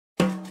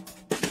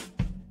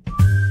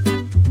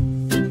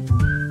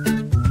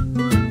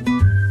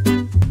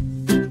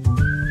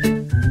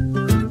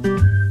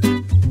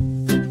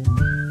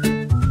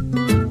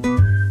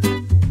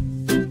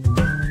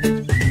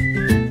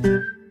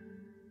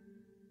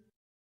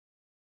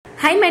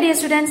Hi my dear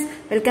students,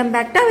 welcome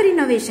back to our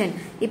innovation.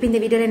 இப்போ இந்த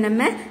வீடியோல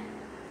நம்ம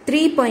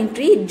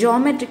 3.3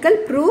 geometrical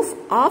proof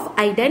of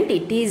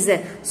identities.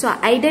 So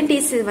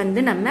identities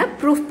வந்து நம்ம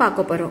proof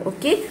பார்க்க போறோம்.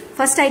 Okay,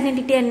 first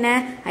identity என்ன?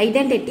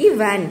 Identity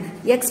 1.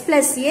 x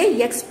plus a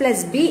x plus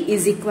b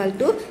is equal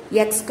to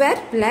x square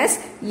plus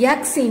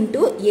x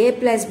into a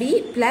plus b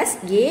plus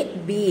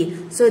ab.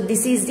 So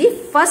this is the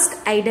first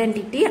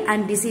identity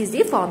and this is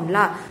the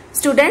formula.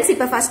 Students,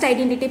 இப்ப first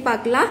identity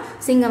பார்க்கலாம்.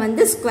 இங்க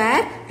வந்து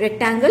square,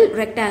 rectangle,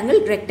 rectangle,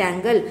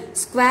 rectangle.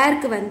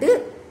 Squareக்கு வந்து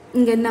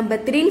இங்க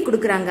number 3 ன்னு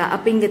கொடுக்கறாங்க.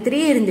 அப்ப இங்க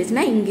 3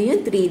 இருந்துச்சுனா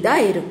இங்கேயும் 3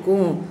 தான்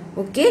இருக்கும்.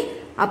 ஓகே?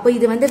 அப்ப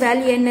இது வந்து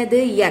வேல்யூ என்னது?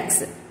 x.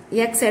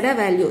 x எட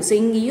வேல்யூ. சோ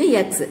இங்கேயும்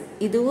x.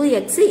 இதுவும்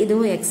x,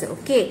 இதுவும் x.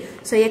 ஓகே?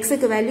 சோ x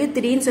க்கு வேல்யூ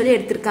 3 ன்னு சொல்லி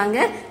எடுத்துருக்காங்க.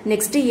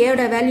 நெக்ஸ்ட் a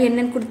ஓட வேல்யூ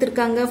என்னன்னு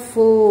கொடுத்திருக்காங்க?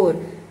 4.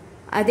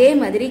 அதே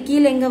மாதிரி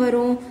கீழ எங்க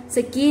வரும்? சோ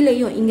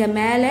கீழேயும் இங்க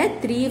மேல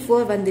 3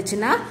 4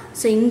 வந்துச்சுனா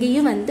சோ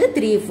இங்கேயும் வந்து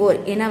 3 4.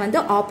 ஏனா வந்து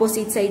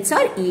opposite sides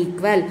are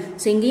equal.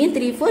 So இங்கேயும்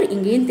 3 4,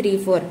 இங்கேயும் 3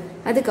 4.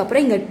 அதுக்கு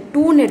அப்புறம் இங்க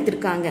 2 ன்னு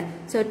எடுத்துருக்காங்க.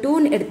 சோ 2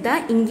 ன்னு எடுத்தா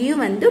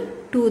இங்கேயும் வந்து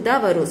 2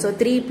 தான் வரும். So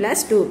 3 plus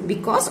 2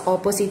 because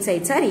opposite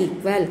sides are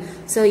equal.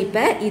 So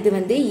இப்போ இது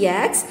வந்து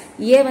x,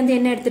 a வந்து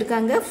என்ன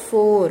எடுத்துருக்காங்க?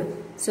 4.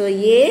 So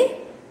a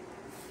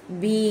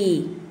b.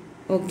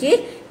 ஓகே,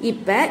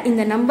 இப்போ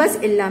இந்த நம்பர்ஸ்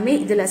எல்லாமே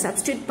இதுல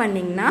சப்ஸ்டிட்யூட்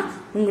பண்ணீங்கன்னா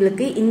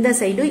உங்களுக்கு இந்த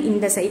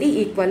சைடு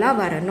ஈக்குவலா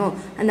வரணும்.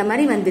 அந்த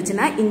மாதிரி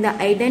வந்துச்சுன்னா இந்த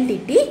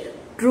identity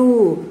true.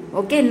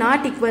 Okay,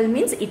 not equal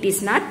means it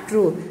is not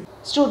true.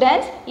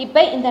 Students,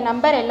 இப்போ இந்த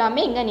நம்பர்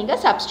எல்லாமே இங்கே நீங்கள்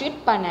சப்ஸ்டியூட்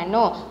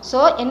பண்ணணும். ஸோ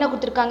என்ன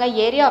கொடுத்துருக்காங்க?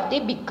 Area of the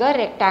bigger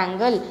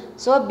rectangle.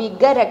 So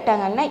bigger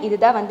ரெக்டாங்கிள்னா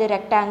இதுதான் வந்து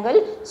ரெக்டாங்கிள்.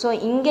 ஸோ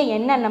இங்கே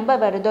என்ன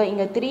நம்பர் வருதோ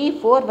இங்கே 3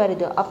 4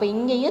 வருது. அப்போ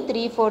இங்கேயும்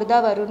 3 4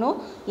 தான் வரணும்.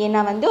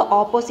 ஏன்னா வந்து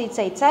opposite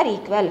sides are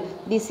equal.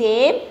 The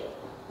same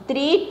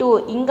 3 2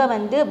 இங்கே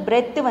வந்து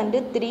பிரெத் வந்து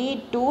 3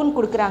 2ன்னு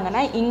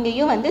கொடுக்குறாங்கன்னா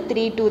இங்கேயும் வந்து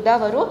 3 2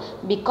 தான் வரும்.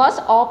 Because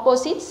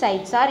opposite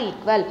sides are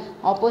equal.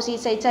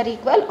 Opposite sides are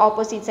equal,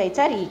 opposite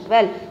sides are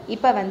equal.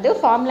 இப்போ வந்து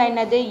ஃபார்முலா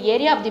என்னது?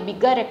 Area of the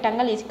bigger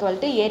rectangle is equal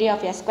to area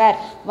of a square.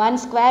 1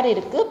 square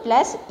இருக்குது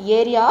plus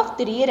area of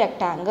 3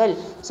 rectangle.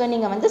 So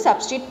நீங்கள் வந்து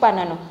substitute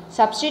பண்ணணும்.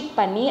 Substitute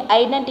பண்ணி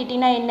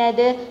ஐடென்டிட்டினா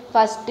என்னது?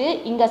 First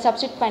இங்கே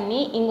சப்ஸ்டியூட் பண்ணி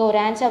இங்கே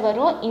ஒரு ஆன்சர்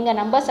வரும், இங்கே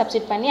நம்பர்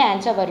சப்ஸ்டியூட் பண்ணி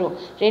ஆன்சர் வரும்.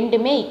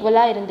 ரெண்டுமே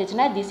ஈக்குவலாக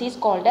இருந்துச்சுன்னா this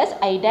is called as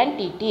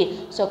identity.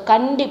 So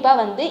கண்டிப்பாக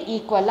வந்து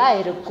ஈக்குவலாக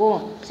இருக்கும்.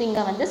 ஸோ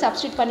இங்கே வந்து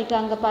சப்ஸ்டியூட்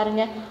பண்ணிக்கிறாங்க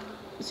பாருங்க.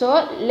 ஸோ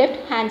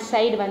லெஃப்ட் ஹேண்ட்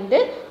சைடு வந்து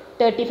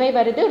 35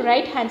 வருது,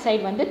 ரைட் ஹேண்ட்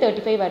சைடு வந்து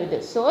 35 வருது.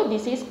 So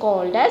this is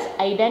called as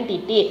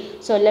identity.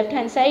 So left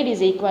hand side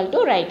is equal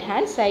to right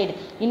hand side.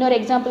 இன்னொரு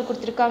எக்ஸாம்பிள்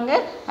கொடுத்துருக்காங்க.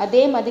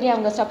 அதே மாதிரி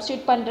அவங்க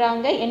சப்ஸ்டியூட்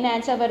பண்ணுறாங்க. என்ன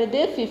ஆன்சர்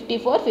வருது?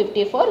 54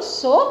 54.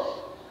 So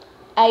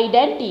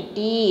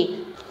identity.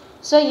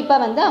 ஸோ இப்போ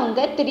வந்து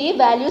அவங்க 3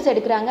 வேல்யூஸ்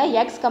எடுக்கிறாங்க,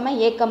 x,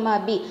 a,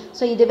 b.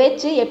 ஸோ இது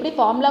வச்சு எப்படி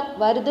ஃபார்முலா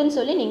வருதுன்னு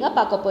சொல்லி நீங்கள்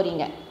பார்க்க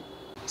போகிறீங்க.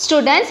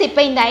 ஸ்டூடெண்ட்ஸ்,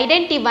 இப்போ இந்த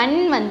ஐடென்டிட்டி 1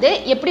 வந்து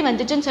எப்படி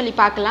வந்துச்சுன்னு சொல்லி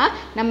பார்க்கலாம்.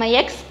 நம்ம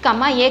x,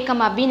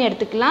 a, bன்னு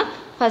எடுத்துக்கலாம்.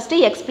 First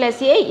x plus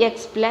a, x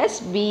plus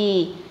b.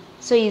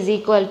 So is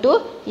equal to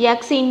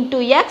x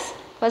into x.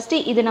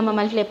 First இது நம்ம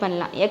மல்டிப்ளை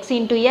பண்ணலாம். x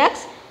into x,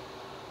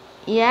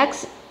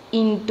 x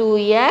into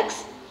x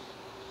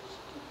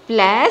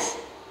plus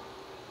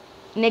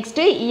next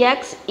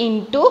x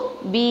into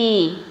b.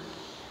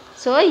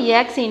 so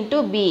x into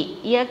b,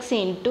 x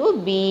into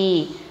b,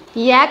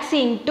 x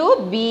into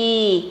b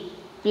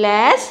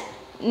plus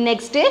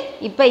next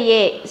இப்போ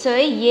a. so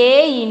a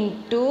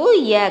into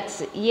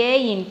x, a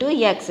into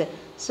x.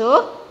 so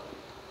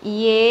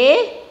a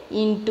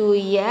into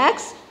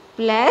x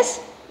plus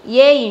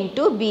a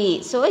into b.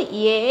 so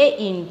a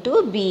into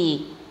b.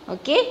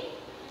 okay,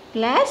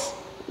 plus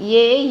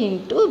a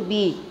into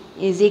b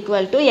is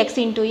equal to x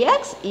into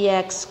x,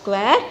 x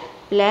square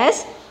plus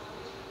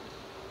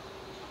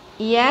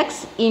x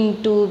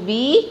into b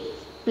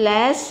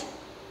plus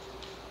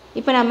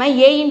இப்போ நம்ம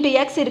a into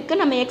x இருக்கு,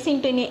 நம்ம x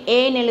into a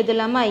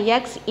எழுதலாமா?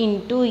 x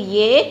into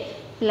a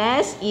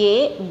plus a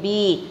b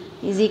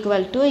is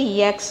equal to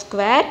x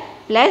square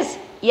plus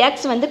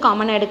x வந்து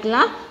காமனாக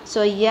எடுக்கலாம்.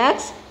 So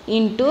x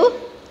into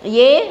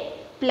a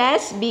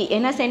plus b.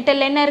 ஏன்னா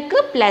சென்டரில் என்ன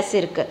இருக்குது? ப்ளஸ்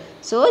இருக்குது.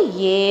 So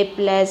a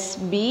plus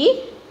b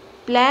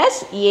plus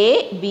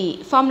ab.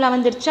 Formula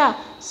வந்துருச்சா?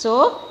 So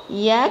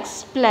x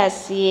plus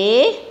a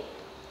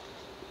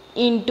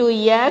into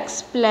x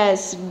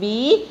plus b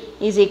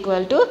is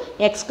equal to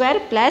x square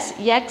plus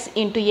x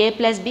into a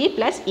plus b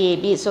plus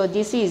ab. so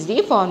this is the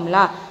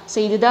formula. So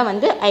இதுதான்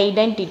வந்து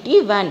identity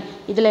 1.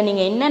 இதில்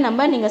நீங்கள் என்ன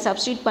number நீங்கள்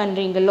substitute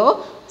பண்ணுறீங்களோ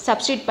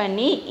substitute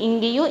பண்ணி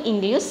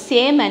இங்கேயும்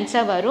same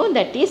answer வரும்.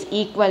 தட் இஸ்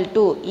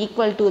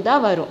ஈக்குவல் டு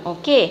தான் வரும்.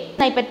 ஓகே,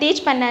 நான் இப்போ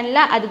டீச் பண்ணல,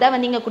 அதுதான்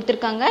வந்து இங்கே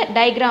கொடுத்துருக்காங்க,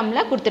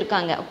 டயக்ராமில்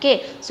கொடுத்துருக்காங்க. Okay,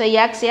 so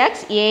X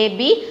X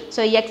AB.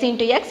 So X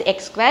into X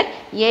X square,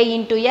 A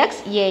into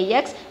X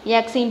ax,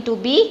 X into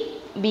B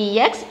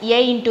px, A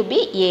into B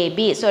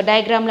AB. So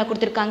டயக்ராமில்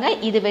கொடுத்துருக்காங்க.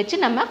 இது வச்சு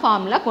நம்ம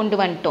ஃபார்முலா கொண்டு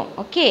வந்துட்டோம்.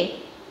 ஓகே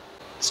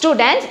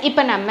ஸ்டூடெண்ட்ஸ்,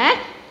 இப்போ நம்ம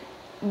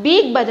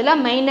பிக்கு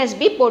பதிலாக மைனஸ்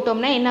பி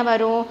போட்டோம்னா என்ன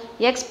வரும்?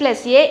 X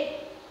plus A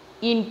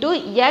into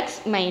x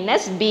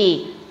minus b,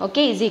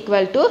 okay, is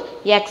equal to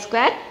x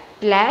square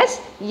plus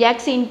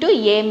x into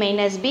a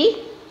minus b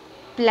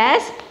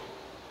plus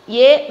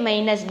a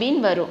minus b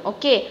வரும்.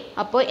 ஓகே,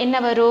 அப்போ என்ன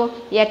வரும்?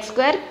 x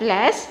square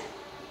plus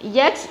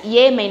x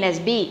a minus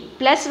b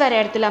plus வர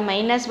இடத்துல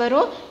minus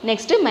வரும்.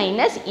 Next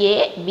minus a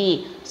b.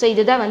 So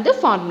இதுதான் வந்து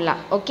formula.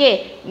 Okay,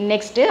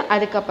 next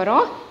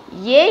அதுக்கப்புறம்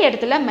a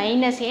இடத்துல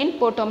மைனஸ் ஏன்னு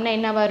போட்டோம்னா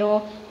என்ன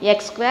வரும்?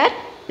 x square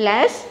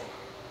plus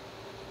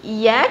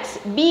x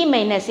b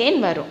minus n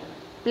வரும்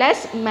plus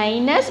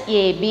minus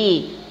ab.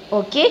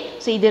 Okay,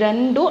 so இது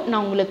ரெண்டும்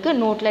நான் உங்களுக்கு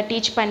நோட்டில்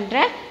டீச்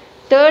பண்ணுறேன்.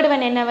 தேர்ட்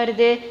ஒன் என்ன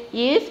வருது?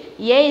 If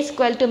a is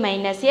equal to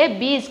minus a,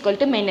 b is equal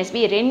to minus b,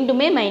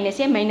 ரெண்டுமே மைனஸ்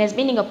a மைனஸ்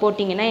b நீங்கள்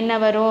போட்டிங்கன்னா என்ன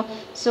வரும்?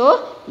 So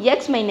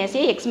x minus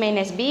a x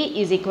minus b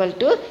is equal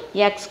to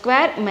x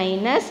square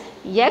minus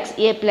x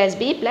a plus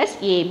b plus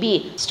ab.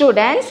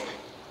 Students,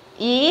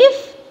 if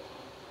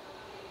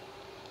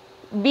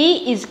b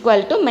is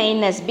equal to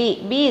minus b,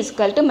 b is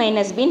equal to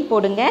minus b ன்னு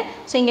போடுங்க.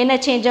 So இங்கே என்ன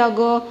change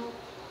ஆகும்?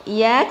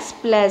 x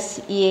plus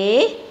a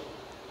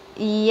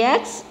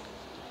x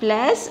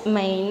plus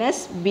minus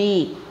b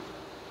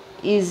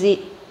is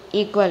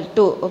equal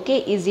to, okay,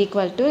 is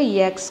equal to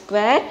x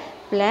square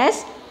plus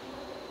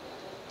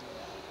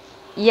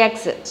x.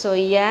 So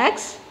x,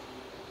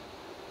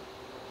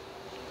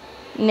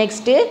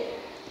 next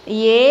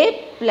a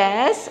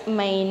plus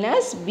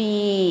minus b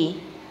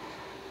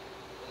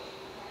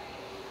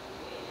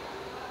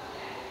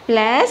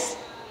plus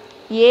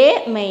a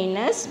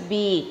minus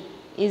b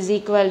is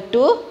equal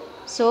to,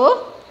 so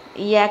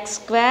x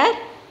square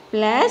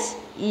plus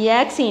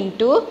x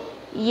into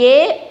a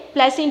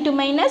plus into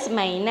minus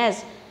minus,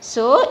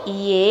 so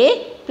a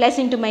plus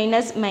into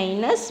minus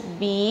minus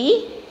b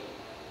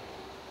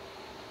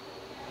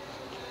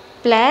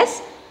plus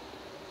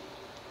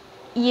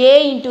a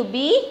into b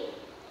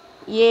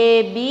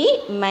ab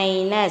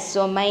minus,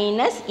 so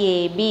minus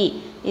ab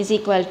is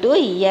equal to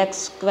x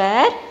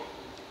square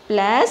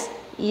plus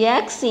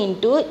x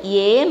into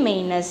a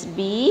minus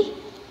b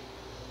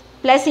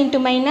plus into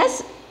minus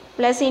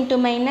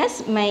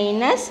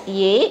minus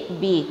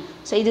ab.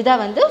 So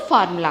இதுதான் வந்து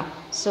formula.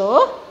 So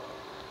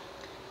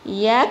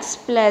x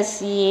plus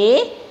a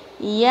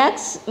x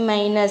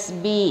minus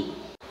b,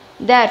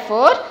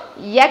 therefore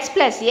x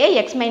plus a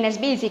x minus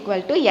b is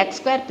equal to x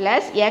square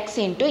plus x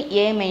into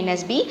a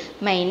minus b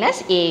minus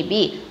ab.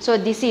 So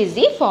this is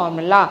the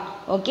formula.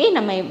 Okay,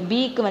 நம்ம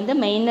bக்கு வந்து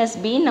minus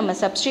b நம்ம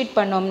substitute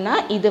பண்ணோம்னா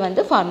இது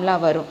வந்து formula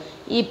வரும்.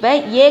 இப்போ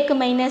ஏக்கு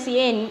minus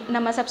ஏ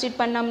நம்ம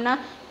சப்ஸ்டியூட் பண்ணோம்னா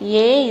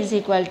a is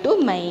equal to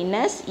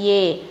minus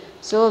a.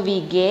 So we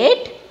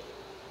get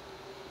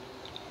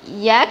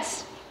x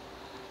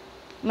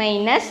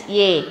minus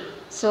a.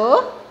 So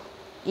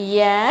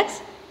x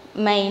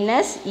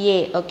minus a,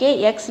 okay,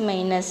 x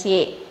minus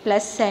a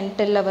plus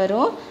சென்டரில்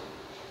வரும்.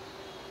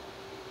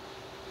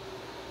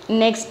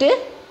 Next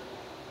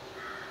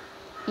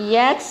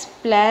x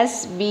plus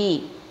b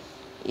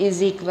is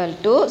equal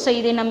to, so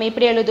இது நம்ம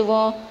எப்படி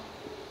எழுதுவோம்?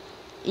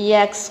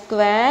 x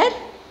square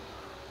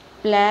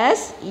plus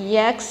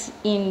x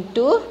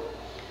into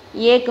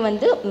aக்கு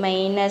வந்து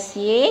minus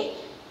a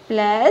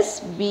plus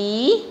b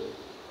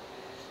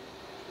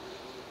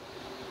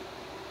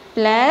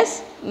plus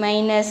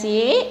minus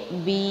a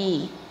b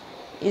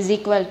is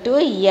equal to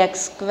x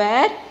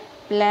square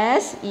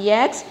plus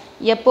x,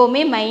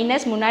 எப்போவுமே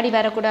minus முன்னாடி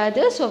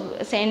வரக்கூடாது. ஸோ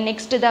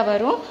நெக்ஸ்ட்டு தான்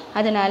வரும்.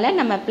 அதனால்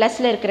நம்ம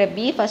ப்ளஸில் இருக்கிற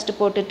b ஃபஸ்ட்டு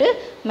போட்டுட்டு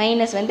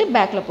மைனஸ் வந்து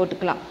பேக்கில்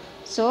போட்டுக்கலாம்.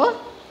 So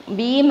b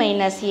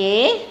minus a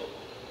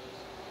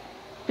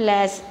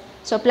plus,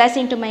 so plus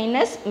into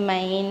minus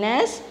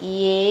minus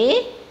a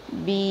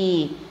b.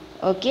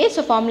 Okay,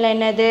 so formula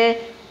என்னது?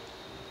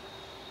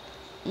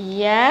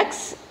 x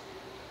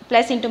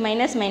plus into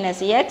minus minus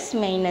x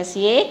minus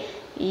a,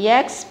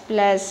 x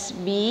plus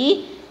b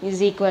is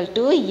equal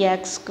to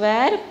x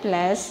square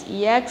plus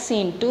x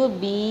into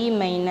b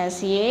minus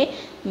a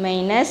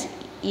minus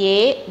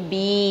ab.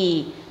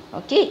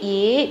 Okay,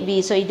 ab.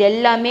 So இது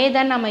எல்லாமே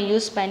தான் நம்ம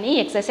use பண்ணி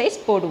exercise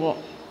போடுவோம்.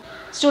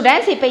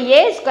 Students, இப்போ a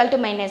is equal to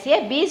minus a,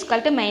 b is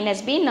equal to minus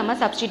b நம்ம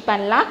substitute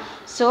பண்ணலாம்.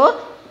 So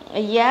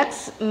x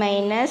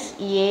minus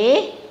a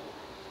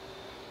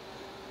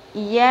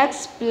x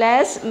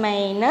plus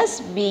minus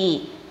b.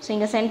 So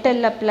இங்கே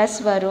சென்டரில் ப்ளஸ்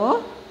வரும்.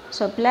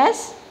 So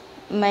plus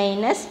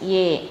minus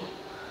a.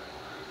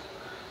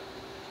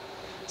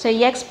 So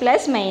x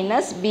plus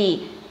minus b.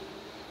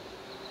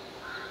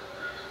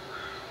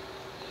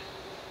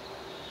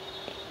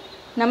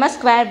 நம்ம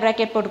square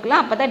bracket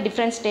போட்டுக்கலாம், அப்போ தான்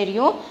difference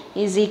தெரியும்.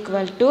 Is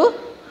equal to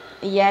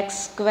X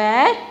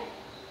square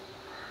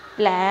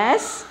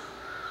plus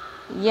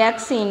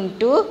X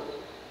into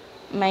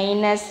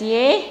minus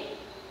A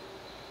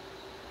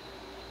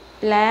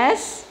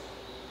plus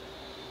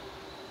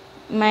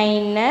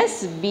minus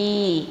B.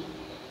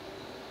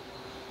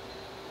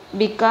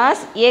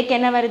 Because ஏக்கு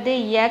என்ன வருது?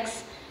 X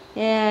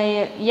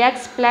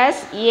X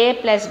plus A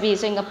plus B.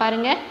 So இங்கே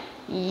பாருங்கள்,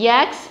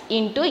 எக்ஸ்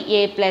இன்ட்டு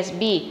ஏ ப்ளஸ்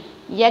பி,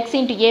 எக்ஸ்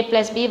இன்ட்டு ஏ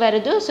ப்ளஸ் பி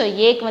வருது. ஸோ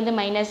ஏக்கு வந்து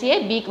minus ஏ,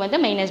 பிக்கு வந்து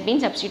மைனஸ்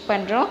பின்னு சப்ஸ்டியூட்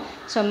பண்ணுறோம்.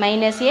 So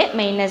minus A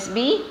minus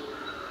B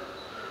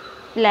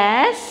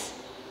plus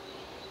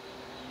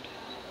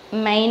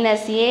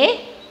minus a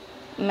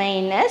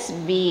minus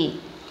b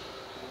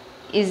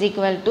is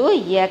equal to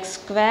x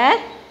square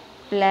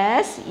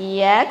plus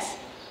x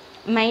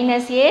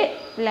minus a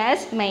plus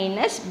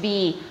minus b.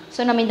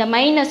 So நம்ம இந்த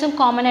மைனஸும்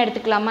காமனாக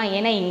எடுத்துக்கலாமா?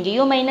 ஏன்னா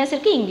இங்கேயும் மைனஸ்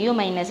இருக்குது, இங்கேயும்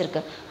மைனஸ்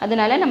இருக்குது.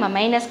 அதனால நம்ம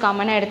மைனஸ்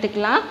காமனாக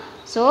எடுத்துக்கலாம்.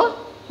 ஸோ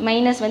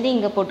மைனஸ் வந்து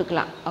இங்கே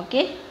போட்டுக்கலாம்.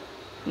 Okay,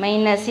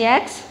 minus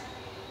X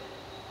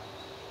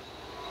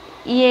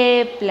a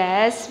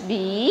plus b,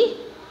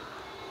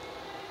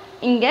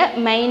 இங்கே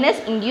மைனஸ்,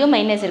 இங்கேயும்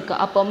மைனஸ் இருக்குது.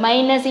 அப்போ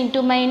minus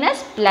into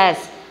minus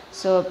plus.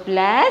 So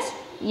plus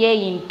a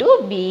into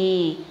b.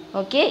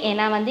 Okay,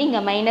 ஏன்னா வந்து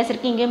இங்கே மைனஸ்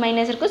இருக்குது, இங்கேயும்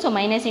மைனஸ் இருக்குது. So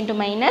minus into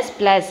minus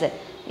plus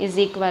is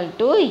equal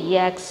to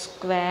x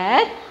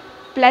square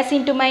plus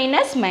into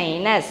minus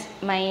minus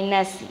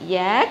minus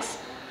x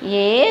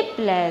a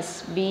plus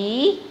b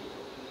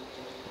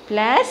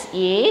plus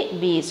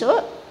ab. So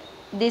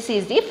this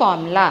is the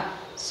formula.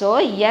 So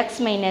x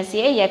minus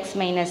a, x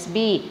minus b,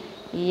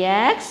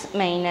 x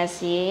minus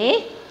a,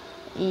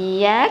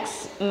 x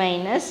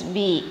minus b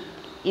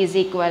is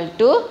equal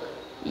to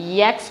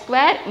x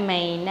square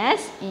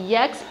minus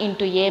x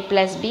into a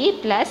plus b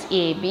plus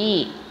ab.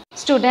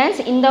 Students,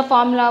 இந்த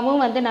ஃபார்முலாவும்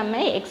வந்து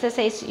நம்ம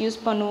exercise use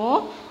பண்ணுவோம்.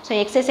 So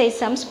exercise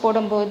sums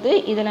போடும்போது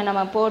இதில்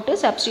நம்ம போட்டு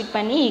substitute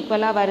பண்ணி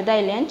ஈக்குவலாக வருதா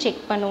இல்லையான்னு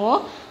செக்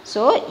பண்ணுவோம்.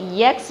 So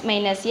X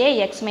minus A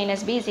X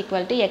minus B is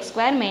equal to X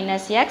square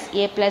minus X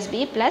A plus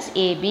B plus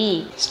AB.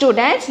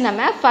 Students,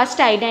 நம்ம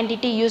ஃபர்ஸ்ட்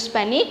ஐடென்டிட்டி யூஸ்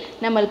பண்ணி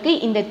நம்மளுக்கு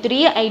இந்த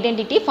 3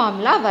 ஐடென்டிட்டி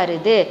ஃபார்முலா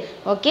வருது.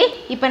 ஓகே,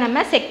 இப்போ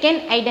நம்ம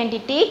second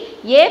identity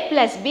A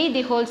plus be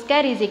the whole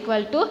square is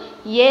equal to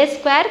A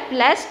square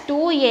plus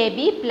 2ab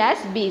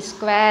plus B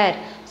square.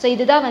 So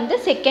இதுதான் வந்து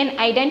second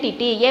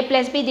identity. A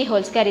plus be the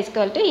whole square is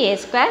equal to A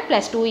square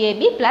plus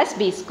 2ab plus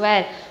B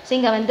square. So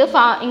இங்கே வந்து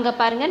இங்கே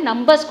பாருங்கள்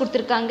numbers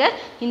கொடுத்துருக்காங்க.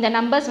 இந்த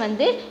numbers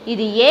வந்து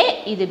இது ஏ,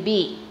 இது பி,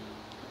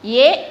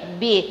 ஏ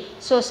B.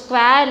 So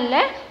ஸ்கொயரில்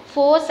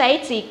 4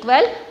 sides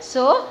equal.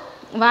 So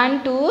 1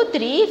 2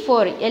 3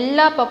 4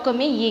 எல்லா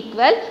பக்கமே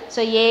equal.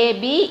 So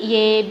AB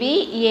AB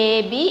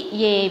AB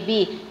AB.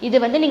 இது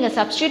வந்து நீங்கள்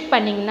சப்ஸ்டியூட்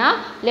பண்ணிங்கன்னா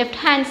left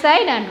hand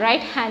side and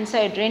right hand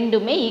side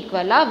ரெண்டுமே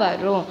ஈக்குவலாக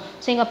வரும்.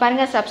 ஸோ இங்கே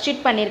பாருங்கள்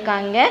சப்ஸ்டியூட்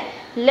பண்ணியிருக்காங்க.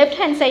 லெஃப்ட்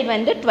ஹேண்ட் சைடு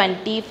வந்து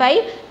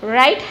 25,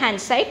 right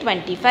hand side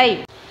 25.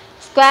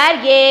 Square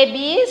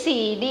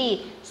ABCD,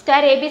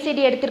 square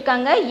ABCD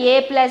எடுத்திருக்காங்க. ஏ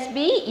ப்ளஸ்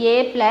பி, ஏ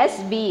ப்ளஸ்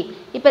பி.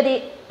 இப்போ இது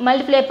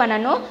மல்டிப்ளை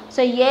பண்ணணும்.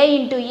 So A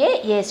into A,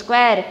 A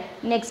square.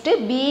 Next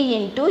B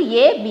into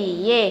A,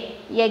 BA.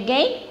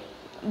 Again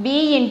B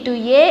into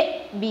A,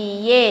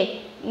 BA.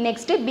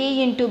 Next B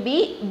into B,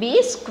 B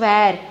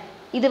square.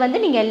 இது வந்து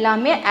நீங்கள்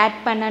எல்லாமே add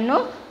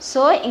பண்ணணும்.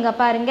 So இங்கே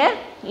பாருங்கள்,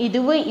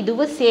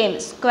 இதுவும் சேம்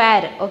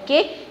ஸ்கொயர். ஓகே,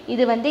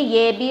 இது வந்து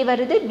ஏபி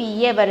வருது,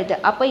 பிஏ வருது.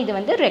 அப்போ இது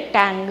வந்து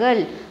rectangle.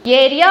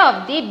 Area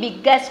of the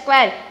biggest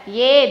square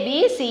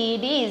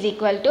ABCD is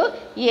equal to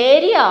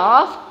area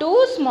of 2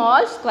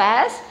 small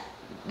squares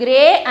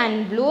grey and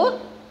blue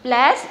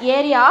plus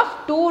area of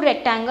 2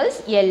 rectangles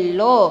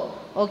yellow.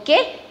 Okay,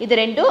 இது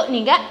ரெண்டும்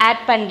நீங்கள்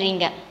ஆட்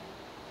பண்ணுறீங்க.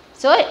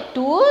 So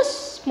 2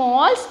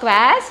 small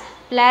squares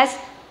plus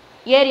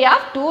area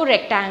of 2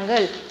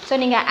 rectangle. So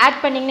நீங்கள்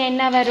add பண்ணிங்கன்னா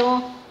என்ன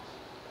வரும்?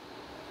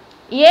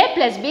 a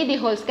plus b the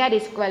whole square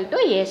is equal to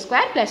a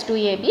square plus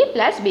 2ab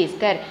plus b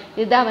square.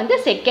 இதுதான் வந்து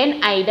செகண்ட்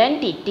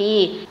ஐடென்டிட்டி.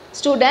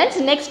 ஸ்டூடெண்ட்ஸ்,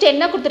 நெக்ஸ்ட்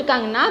என்ன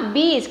கொடுத்துருக்காங்கன்னா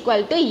b is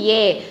equal to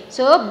a.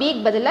 So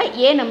பிக்கு பதிலாக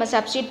a நம்ம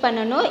சப்ஸ்டியூட்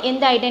பண்ணணும்.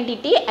 எந்த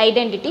identity?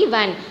 Identity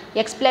 1.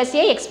 x plus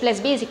a x plus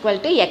b is equal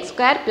to x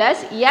square plus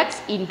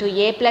x into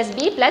a plus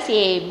b plus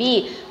ab.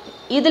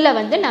 இதில்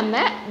வந்து நம்ம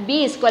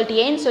b is equal to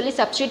aன்னு சொல்லி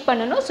substitute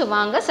பண்ணணும். ஸோ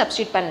வாங்க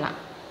சப்ஸ்டியூட் பண்ணலாம்.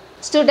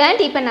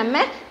 ஸ்டூடெண்ட், இப்போ நம்ம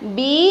b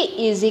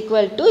is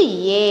equal to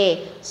a.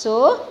 So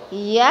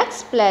x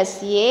plus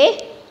a,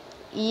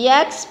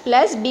 x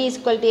plus b is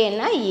equal to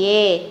என்ன?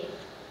 a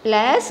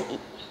plus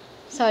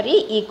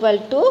equal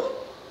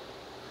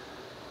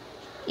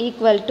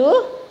to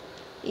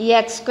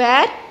x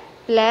square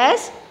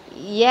plus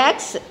x.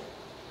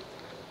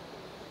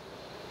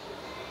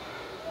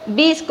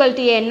 b is equal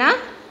to என்ன?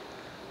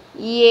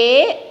 a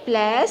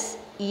plus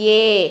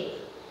a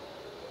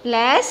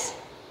plus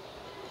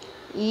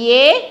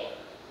a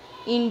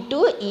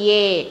into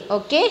a.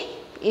 Okay,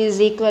 is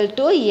equal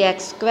to x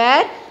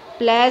square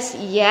plus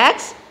x.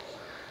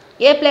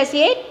 a plus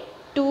a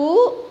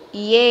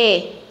 2a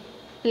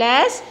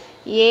plus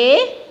a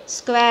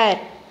square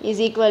is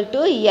equal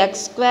to x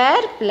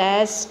square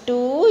plus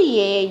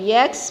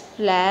 2ax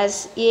plus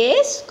a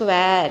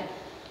square.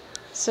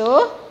 So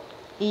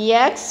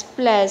x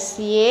plus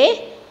a,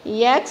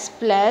 x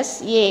plus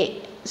a.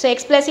 So x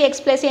plus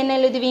a என்ன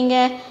எழுதுவீங்க?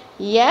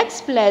 x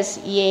plus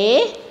a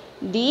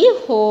the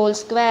whole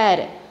square.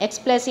 x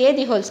plus a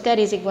the whole square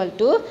is equal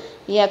to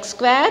x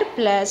square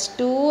plus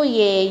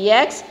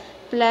 2ax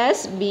plus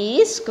b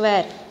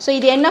square. So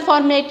இது என்ன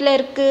ஃபார்முலேட்டில்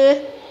இருக்கு?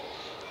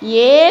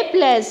 a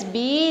plus b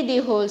the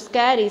whole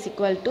square is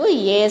equal to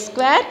a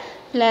square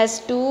plus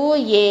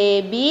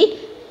 2ab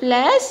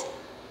plus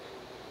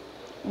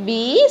b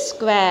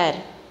square.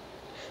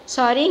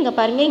 Sorry, இங்கே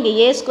பாருங்கள், இங்கே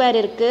a square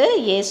இருக்கு.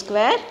 a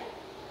square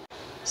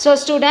So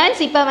students,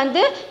 இப்போ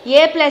வந்து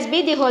a plus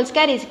b the whole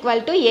square is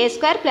equal to a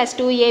square plus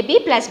 2ab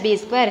plus b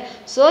square.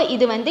 So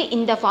இது வந்து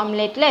இந்த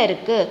ஃபார்முலேட்டில்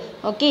இருக்கு.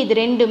 ஓகே, இது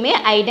ரெண்டுமே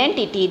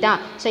ஐடென்டிட்டி தான்.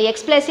 So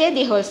x plus a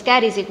the whole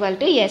square is equal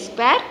to a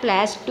square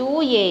plus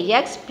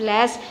 2ax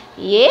plus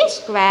a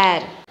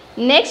square.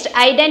 Next,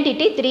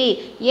 identity 3,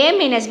 a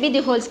minus b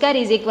the whole square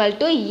is equal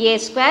to a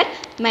square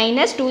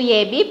minus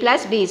 2ab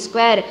plus b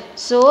square.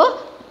 So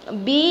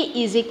b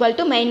is equal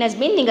to minus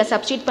b நீங்கள்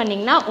substitute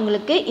பண்ணிங்கன்னா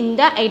உங்களுக்கு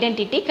இந்த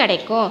identity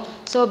கிடைக்கும்.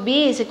 So b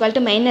is equal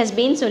to minus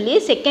b ன்னு சொல்லி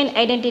second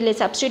ஐடென்டிட்டியில்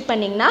substitute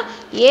பண்ணிங்கன்னா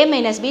a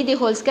minus b the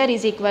whole square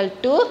is equal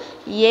to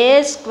a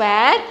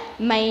square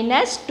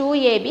minus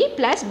 2ab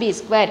plus b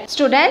square.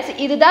 Students,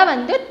 இதுதான்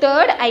வந்து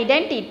தேர்ட்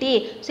ஐடென்டிட்டி.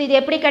 ஸோ இது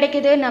எப்படி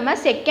கிடைக்குது? நம்ம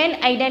செகண்ட்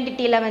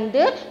ஐடென்டிட்டியில்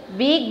வந்து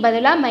b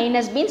பதிலாக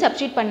மைனஸ் பின்னு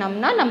substitute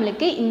பண்ணோம்னா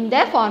நம்மளுக்கு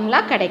இந்த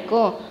ஃபார்முலா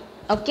கிடைக்கும்.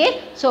 ஓகே,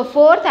 ஸோ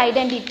ஃபோர்த்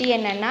ஐடென்டிட்டி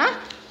என்னென்னா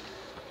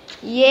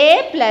a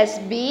plus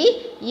b,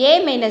 a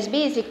minus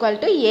b is equal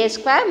to a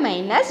square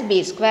minus b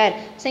square.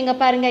 So இங்க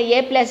பாருங்க a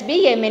plus b,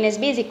 a minus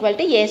b is equal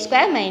to a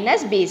square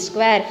minus b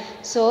square.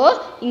 So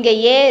இங்க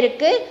a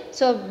இருக்கு,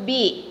 so b,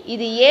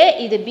 இது a,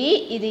 இது b,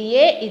 இது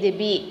a, இது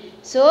b.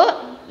 So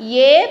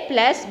a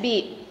plus b,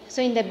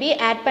 so இந்த b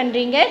add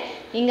பண்றீங்க,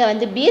 இங்க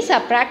வந்து b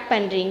subtract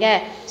பண்றீங்க.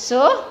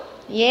 So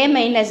a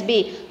minus b,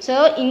 so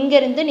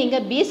இங்கிருந்து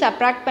நீங்கள் b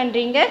subtract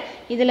பண்ணுறீங்க,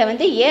 இதில்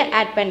வந்து a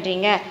add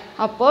பண்ணுறீங்க.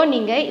 அப்போது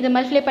நீங்கள் இது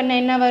மல்டிப்ளை பண்ண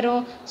என்ன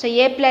வரும்? So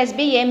a plus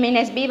b, a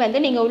minus b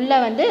வந்து நீங்கள் உள்ளே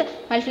வந்து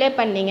மல்டிப்ளை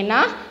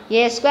பண்ணிங்கன்னா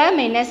a square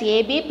minus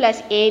ab plus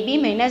ab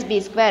minus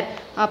b square.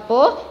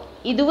 அப்போது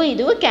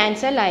இதுவும்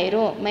கேன்சல்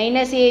ஆயிரும்.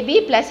 Minus ab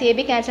plus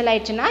ab cancel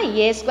ஆயிடுச்சுன்னா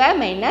a square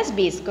minus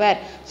b square.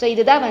 So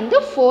இதுதான் வந்து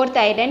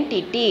ஃபோர்த்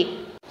ஐடென்டிட்டி.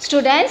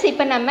 ஸ்டூடெண்ட்ஸ்,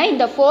 இப்போ நம்ம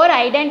இந்த 4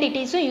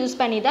 ஐடென்டிட்டிஸும் யூஸ்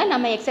பண்ணி தான்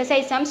நம்ம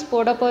எக்ஸசைஸ் சம்ஸ்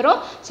போட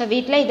போகிறோம். ஸோ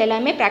வீட்டில்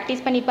இதெல்லாமே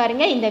ப்ராக்டிஸ் பண்ணி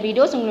பாருங்கள். இந்த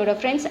வீடியோஸ் உங்களோட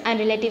ஃப்ரெண்ட்ஸ்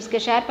அண்ட்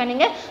ரிலேட்டிவ்ஸ்க்கு ஷேர்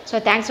பண்ணுங்கள். ஸோ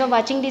தேங்க்ஸ் ஃபார்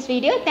வாட்சிங் this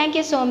video.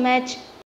 Thank you so much.